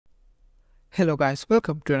Hello guys,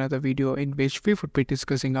 welcome to another video in which we would be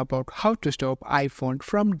discussing about how to stop iPhone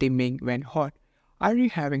from dimming when hot. Are you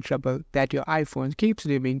having trouble that your iPhone keeps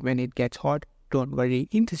dimming when it gets hot? Don't worry,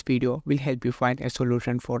 in this video we'll help you find a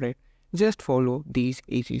solution for it. Just follow these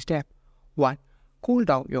easy steps. 1. Cool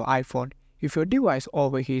down your iPhone. If your device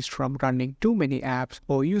overheats from running too many apps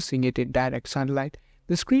or using it in direct sunlight,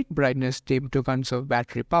 the screen brightness dim to conserve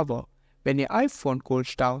battery power. When your iPhone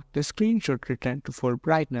cools down, the screen should return to full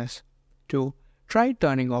brightness. 2. Try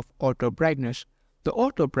turning off auto brightness. The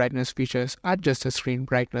auto brightness features adjust the screen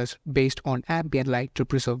brightness based on ambient light to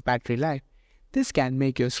preserve battery life. This can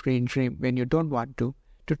make your screen dim when you don't want to.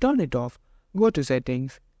 To turn it off, go to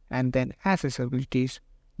Settings and then Accessibilities.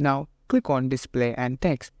 Now click on Display and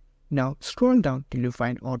Text. Now scroll down till you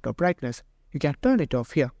find auto brightness. You can turn it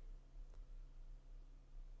off here.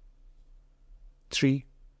 3.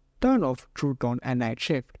 Turn off True Tone and Night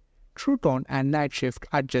Shift. True Tone and Night Shift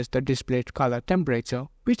adjust the displayed color temperature,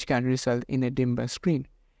 which can result in a dimmer screen.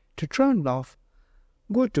 To turn off,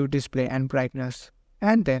 go to Display and Brightness,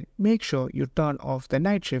 and then make sure you turn off the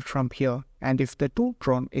Night Shift from here, and if the True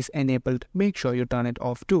Tone is enabled, make sure you turn it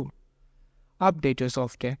off too. Update your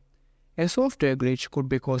software. A software glitch could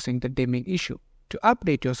be causing the dimming issue. To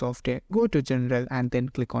update your software, go to General and then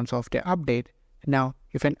click on Software Update. Now,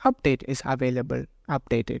 if an update is available,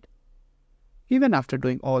 update it. Even after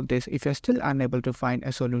doing all this, if you're still unable to find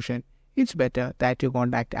a solution, it's better that you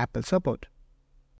contact Apple support.